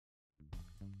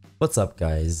What's up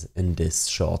guys, in this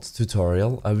short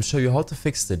tutorial I will show you how to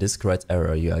fix the disk write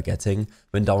error you are getting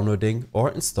when downloading or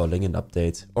installing an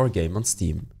update or game on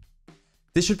Steam.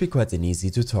 This should be quite an easy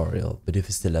tutorial, but if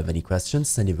you still have any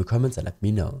questions then leave a comment and let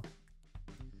me know.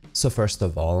 So first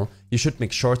of all, you should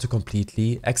make sure to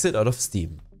completely exit out of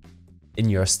Steam.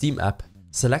 In your Steam app,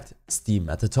 select Steam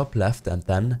at the top left and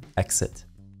then exit.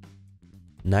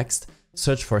 Next,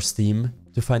 search for Steam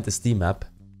to find the Steam app,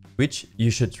 which you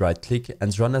should right-click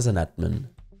and run as an admin.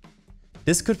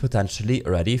 This could potentially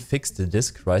already fix the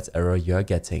disk write error you are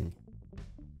getting.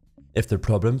 If the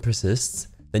problem persists,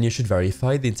 then you should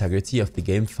verify the integrity of the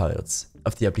game files,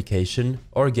 of the application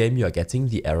or game you are getting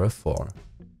the error for.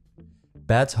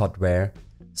 Bad hardware,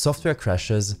 software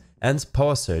crashes, and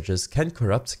power surges can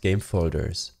corrupt game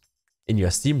folders. In your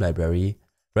Steam library,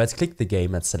 right-click the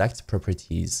game and select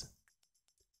Properties.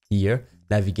 Here,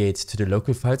 navigate to the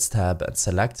Local Files tab and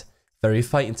select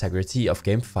Verify integrity of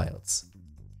game files.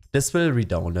 This will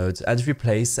re-download and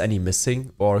replace any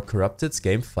missing or corrupted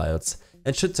game files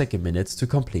and should take a minute to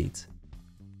complete.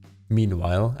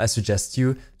 Meanwhile, I suggest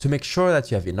you to make sure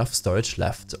that you have enough storage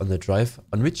left on the drive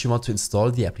on which you want to install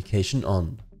the application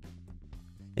on.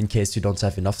 In case you don't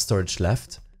have enough storage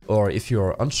left, or if you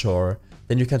are unsure,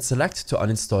 then you can select to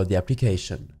uninstall the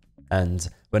application, and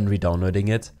when re-downloading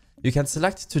it, you can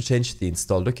select to change the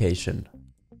install location.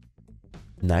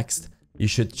 Next, you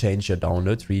should change your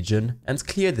download region and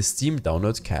clear the Steam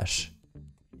download cache.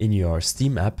 In your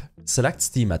Steam app, select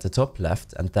Steam at the top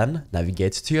left and then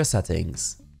navigate to your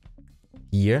settings.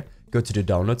 Here, go to the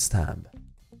Downloads tab.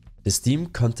 The Steam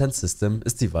content system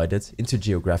is divided into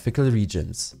geographical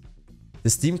regions.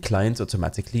 The Steam client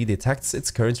automatically detects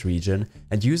its current region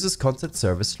and uses content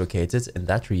servers located in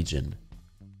that region.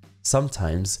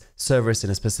 Sometimes, servers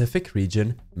in a specific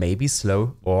region may be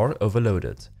slow or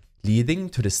overloaded, leading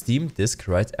to the Steam disk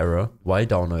write error while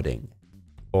downloading.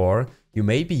 Or you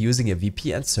may be using a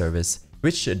VPN service,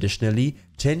 which additionally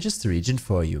changes the region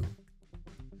for you.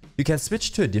 You can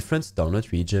switch to a different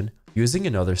download region using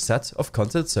another set of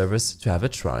content servers to have a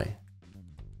try.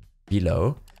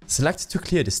 Below, select to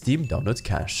clear the Steam download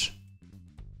cache.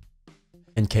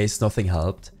 In case nothing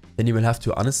helped, then you will have to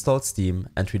uninstall Steam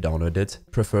and re-download it,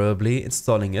 preferably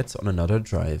installing it on another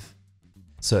drive.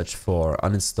 Search for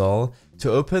Uninstall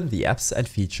to open the Apps and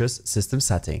Features system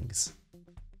settings.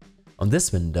 On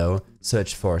this window,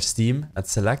 search for Steam and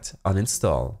select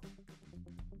Uninstall.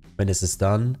 When this is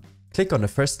done, click on the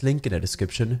first link in the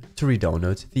description to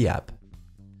re-download the app.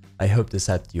 I hope this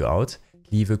helped you out.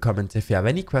 Leave a comment if you have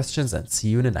any questions and see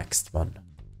you in the next one.